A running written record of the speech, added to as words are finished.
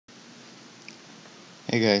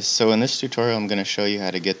Hey guys, so in this tutorial I'm going to show you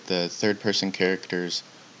how to get the third-person character's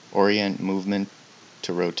orient movement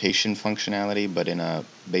to rotation functionality, but in a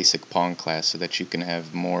basic pawn class so that you can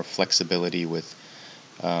have more flexibility with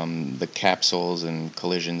the capsules and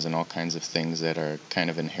collisions and all kinds of things that are kind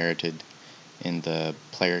of inherited in the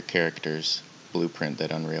player character's blueprint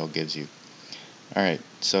that Unreal gives you. Alright,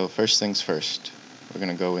 so first things first, we're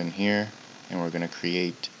going to go in here and we're going to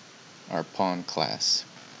create our pawn class.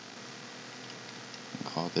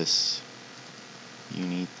 Call this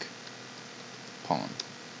unique pawn.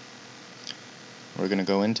 We're going to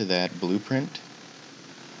go into that blueprint,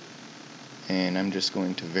 and I'm just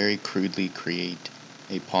going to very crudely create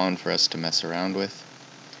a pawn for us to mess around with.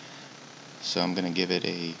 So I'm going to give it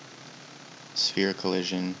a sphere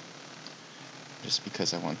collision just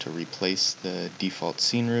because I want to replace the default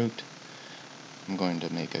scene root. I'm going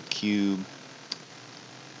to make a cube,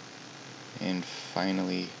 and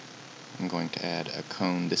finally I'm going to add a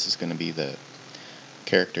cone. This is going to be the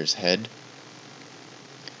character's head.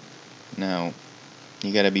 Now,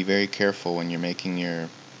 you got to be very careful when you're making your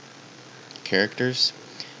characters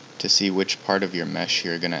to see which part of your mesh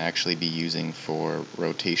you're going to actually be using for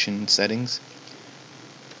rotation settings.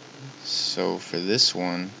 So for this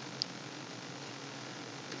one,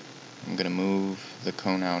 I'm going to move the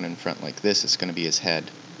cone out in front like this. It's going to be his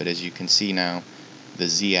head. But as you can see now, the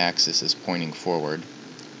z-axis is pointing forward,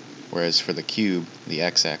 whereas for the cube, the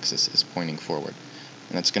x-axis is pointing forward.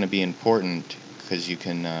 And that's going to be important because you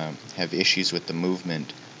can have issues with the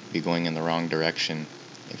movement be going in the wrong direction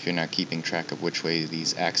if you're not keeping track of which way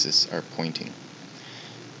these axes are pointing.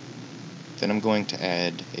 Then I'm going to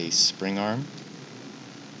add a spring arm.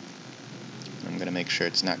 I'm going to make sure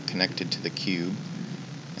it's not connected to the cube,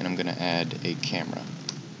 and I'm going to add a camera.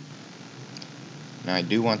 Now I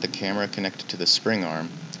do want the camera connected to the spring arm,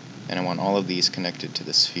 and I want all of these connected to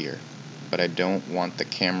the sphere, but I don't want the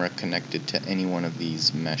camera connected to any one of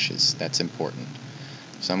these meshes. That's important.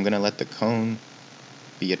 So I'm going to let the cone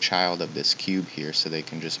be a child of this cube here so they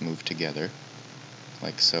can just move together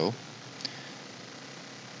like so,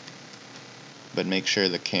 but make sure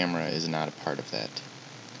the camera is not a part of that.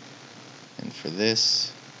 And for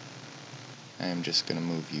this, I am just going to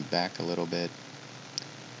move you back a little bit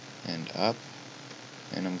and up,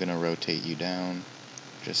 and I'm going to rotate you down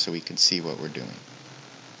just so we can see what we're doing.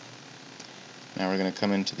 Now we're going to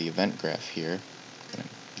come into the event graph here. I'm going to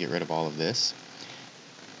get rid of all of this,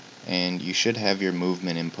 and you should have your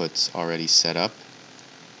movement inputs already set up.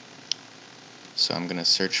 So I'm going to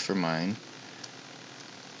search for mine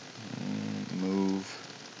and move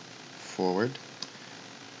forward.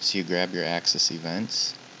 So you grab your axis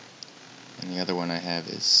events, and the other one I have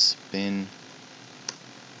is spin.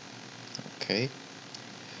 Okay.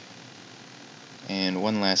 And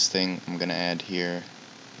one last thing I'm going to add here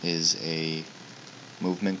is a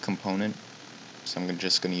movement component. So I'm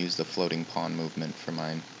just going to use the floating pawn movement for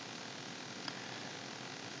mine.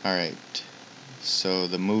 Alright, so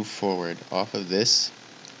the move forward, off of this,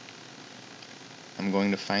 I'm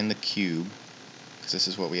going to find the cube, because this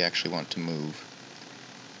is what we actually want to move.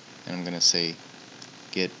 And I'm going to say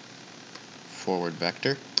get forward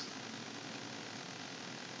vector,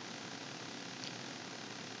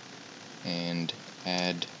 and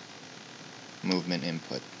add movement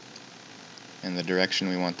input. And the direction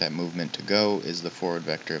we want that movement to go is the forward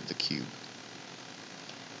vector of the cube.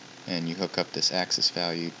 And you hook up this axis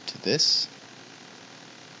value to this,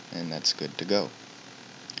 and that's good to go.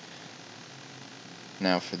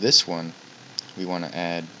 Now for this one, we want to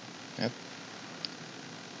add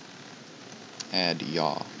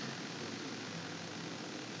yaw.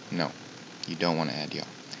 No, you don't want to add yaw.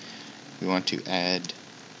 We want to add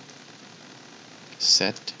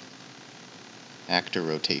set actor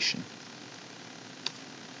rotation.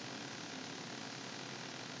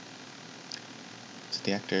 Is it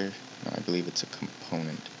the actor? No, I believe it's a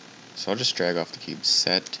component. So I'll just drag off the cube,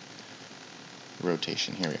 set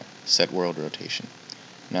rotation. Here we go, set world rotation.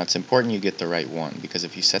 Now it's important you get the right one, because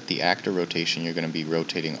if you set the actor rotation, you're going to be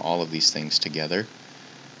rotating all of these things together.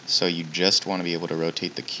 So you just want to be able to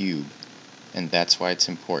rotate the cube, and that's why it's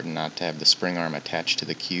important not to have the spring arm attached to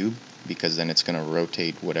the cube, because then it's going to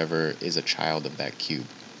rotate whatever is a child of that cube.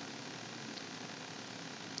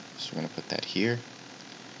 So we're going to put that here.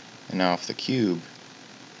 And now off the cube,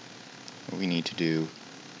 what we need to do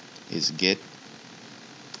is get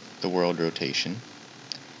the world rotation.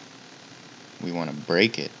 We want to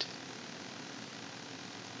break it,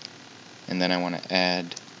 and then I want to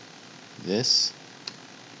add this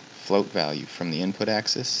float value from the input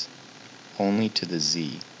axis only to the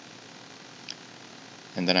z,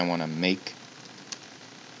 and then I want to make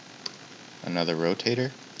another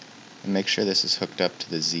rotator, And make sure this is hooked up to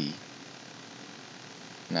the Z,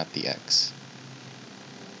 not the X.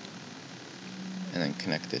 And then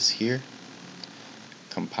connect this here,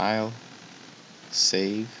 compile,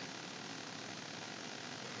 save,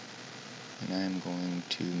 and I'm going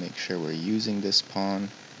to make sure we're using this pawn,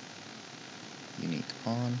 unique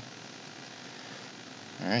pawn.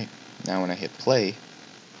 Alright, now when I hit play,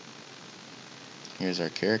 here's our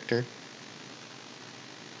character,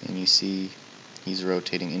 and you see he's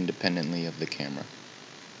rotating independently of the camera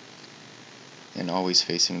and always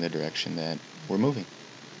facing the direction that we're moving.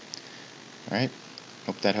 Alright,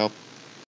 hope that helped.